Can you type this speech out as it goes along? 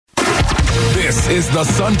This is the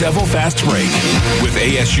Sun Devil Fast Break with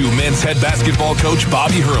ASU men's head basketball coach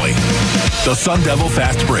Bobby Hurley. The Sun Devil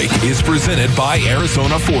Fast Break is presented by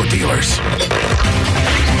Arizona Ford Dealers.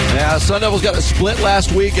 Yeah, Sun Devils got a split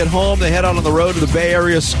last week at home. They head out on the road to the Bay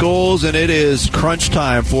Area schools, and it is crunch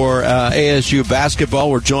time for ASU basketball.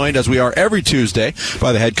 We're joined, as we are every Tuesday,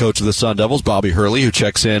 by the head coach of the Sun Devils, Bobby Hurley, who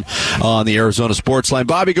checks in on the Arizona Sports Line.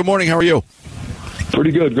 Bobby, good morning. How are you?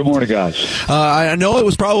 Pretty good. Good morning, guys. I know it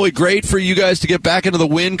was probably great for you guys to get back into the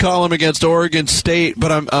win column against Oregon State,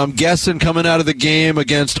 but I'm guessing coming out of the game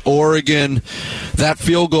against Oregon, that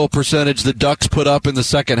field goal percentage the Ducks put up in the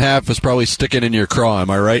second half is probably sticking in your craw. Am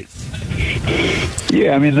I right?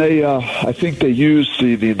 Yeah, I mean, I think they used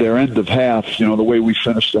their end of half. You know, the way we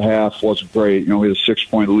finished the half wasn't great. You know, we had a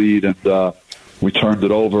 6-point lead, and we turned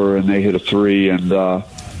it over, and they hit a three, and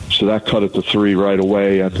so that cut it to three right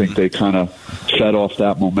away. I think they kind of fed off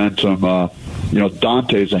that momentum. You know,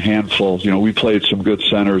 Dante's a handful. You know, we played some good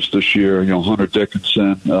centers this year. You know, Hunter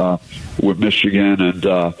Dickinson with Michigan, and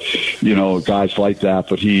you know, guys like that.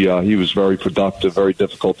 But he was very productive, very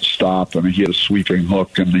difficult to stop. I mean, he had a sweeping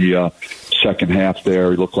hook in the second half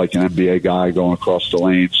there. He looked like an NBA guy going across the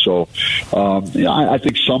lane. So yeah, I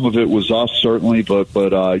think some of it was us, certainly,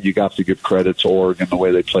 but you got to give credit to Oregon the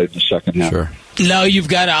way they played in the second half. Sure. Now you've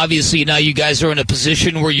got to, obviously, now you guys are in a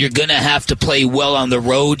position where you're going to have to play well on the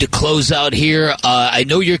road to close out here. I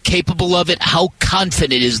know you're capable of it. How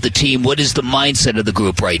confident is the team? What is the mindset of the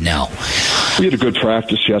group right now? We had a good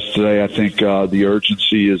practice yesterday. I think the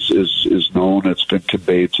urgency is known. It's been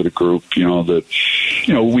conveyed to the group. You know that,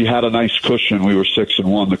 you know, we had a nice cushion. We were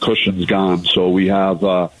 6-1. The cushion's gone, so we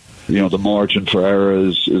have. You know, the margin for error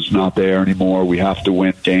is not there anymore. We have to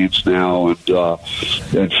win games now and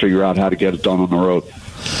figure out how to get it done on the road.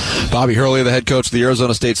 Bobby Hurley, the head coach of the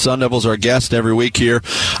Arizona State Sun Devils, our guest every week here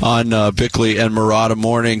on Bickley and Murata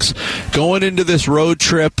Mornings. Going into this road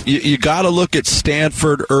trip, you got to look at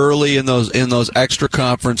Stanford early in those extra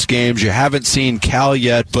conference games. You haven't seen Cal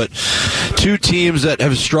yet, but two teams that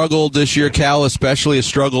have struggled this year. Cal especially has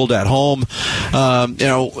struggled at home. You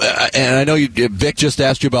know, and I know Vic just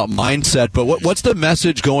asked you about mindset, but what's the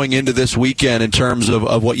message going into this weekend in terms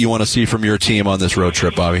of what you want to see from your team on this road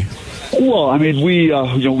trip, Bobby? Well, I mean,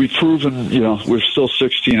 we've proven, you know, we're still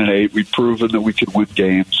 16-8. We've proven that we could win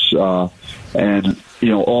games, and you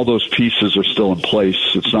know, all those pieces are still in place.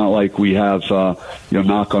 It's not like we have, you know,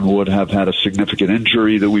 knock on wood, have had a significant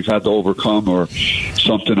injury that we've had to overcome or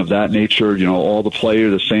something of that nature. You know, all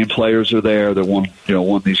the same players are there that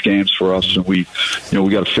won these games for us, and we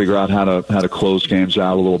got to figure out how to close games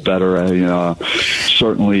out a little better.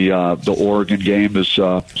 Certainly, the Oregon game is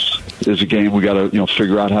a game we got to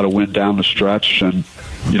figure out how to win down the stretch and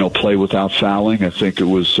play without fouling. I think it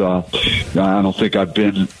was. I don't think I've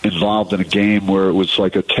been involved in a game where it was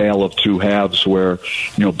like a tale of two halves, where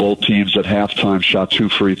both teams at halftime shot 2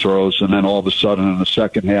 free throws, and then all of a sudden in the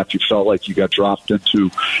second half you felt like you got dropped into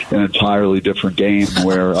an entirely different game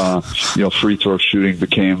where free throw shooting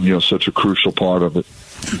became such a crucial part of it.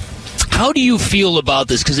 How do you feel about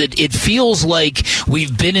this? Because it feels like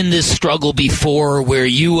we've been in this struggle before, where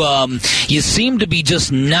you seem to be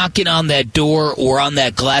just knocking on that door or on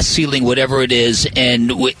that glass ceiling, whatever it is,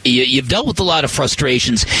 and you've dealt with a lot of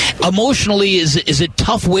frustrations. Emotionally, is it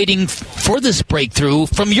tough waiting for this breakthrough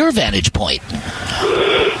from your vantage point?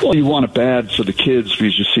 Well, you want it bad for the kids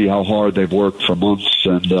because you see how hard they've worked for months,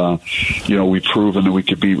 and we've proven that we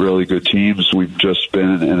could beat really good teams. We've just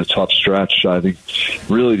been in a tough stretch. I think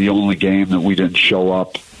really the only game that we didn't show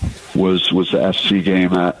up was the SC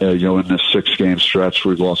game. In this 6-game stretch,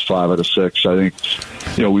 we've lost 5 out of 6. I think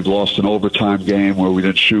we've lost an overtime game where we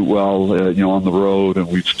didn't shoot well on the road, and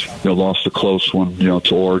we've lost a close one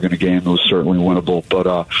to Oregon, a game that was certainly winnable.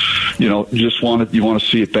 But you want to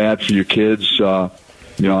see it bad for your kids.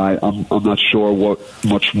 I'm not sure what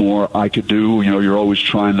much more I could do. You're always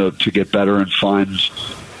trying to get better and find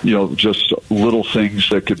just little things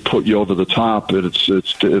that could put you over the top.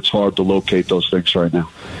 It's hard to locate those things right now.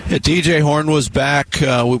 Yeah, DJ Horn was back.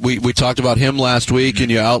 We talked about him last week,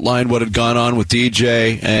 and you outlined what had gone on with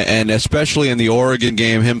DJ, and especially in the Oregon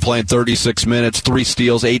game, him playing 36 minutes, 3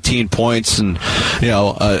 steals, 18 points, and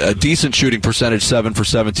a decent shooting percentage, 7 for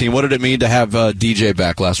 17. What did it mean to have DJ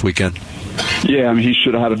back last weekend? Yeah, I mean, he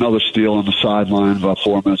should have had another steal on the sideline, about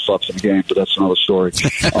 4 minutes left in the game, but that's another story.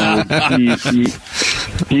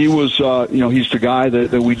 He was, he's the guy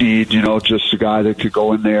that we need, just a guy that could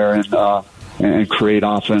go in there and create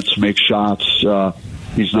offense, make shots.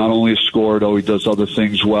 he's not only a scorer, though he does other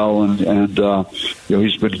things well, and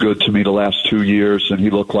he's been good to me the last 2 years, and he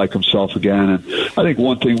looked like himself again. And I think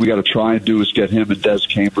one thing we got to try and do is get him and Des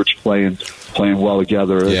Cambridge playing well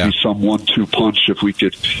together. It'd be some 1-2 punch if we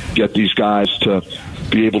could get these guys to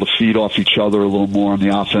be able to feed off each other a little more on the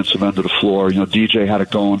offensive end of the floor. DJ had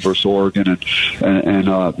it going versus Oregon,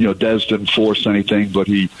 and Des didn't force anything, but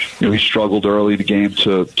he struggled early in the game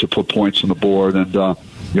to put points on the board, and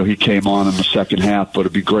he came on in the second half. But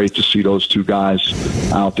it'd be great to see those two guys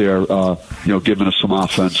out there, giving us some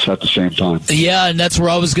offense at the same time. Yeah, and that's where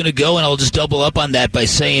I was going to go, and I'll just double up on that by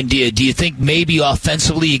saying, do you think maybe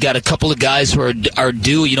offensively you got a couple of guys who are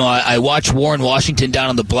due? I watch Warren Washington down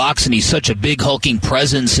on the blocks, and he's such a big hulking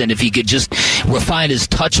presence, and if he could just refine his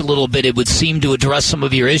touch a little bit, it would seem to address some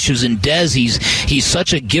of your issues. And Des, he's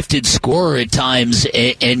such a gifted scorer at times,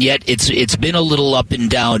 and yet it's been a little up and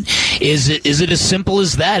down. Is it as simple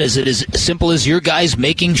as that? Is it as simple as your guys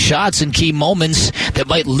making shots in key moments that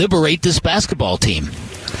might liberate this basketball team?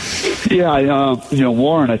 Yeah,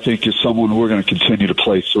 Warren, I think, is someone we're going to continue to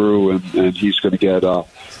play through, and he's going to get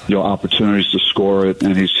opportunities to score it,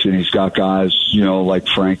 and he's got guys like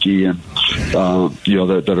Frankie and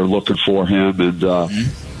that are looking for him,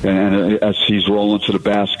 and as he's rolling to the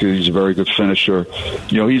basket, he's a very good finisher.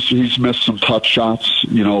 He's missed some touch shots,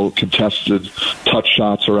 contested touch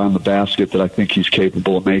shots around the basket that I think he's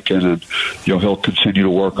capable of making, and he'll continue to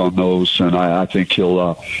work on those. And I think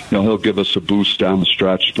he'll give us a boost down the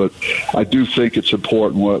stretch. But I do think it's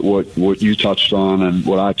important what you touched on and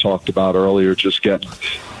what I talked about earlier, just getting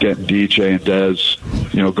DJ and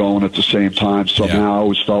Des, going at the same time. Somehow I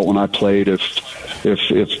always felt when I played,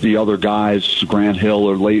 if the other guys, Grant Hill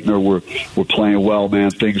or Leitner, were playing well, man,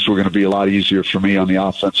 things were going to be a lot easier for me on the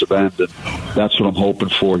offensive end, and that's what I'm hoping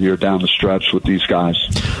for here down the stretch with these guys.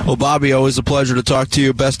 Well, Bobby, always a pleasure to talk to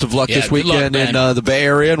you. Best of luck this weekend in the Bay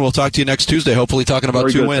Area, and we'll talk to you next Tuesday, hopefully talking about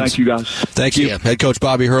Very 2 good. wins. Thank you, guys. Thank you. Head coach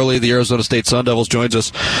Bobby Hurley, the Arizona State Sun Devils, joins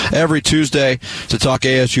us every Tuesday to talk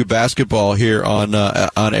ASU basketball here on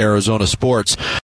Arizona Sports.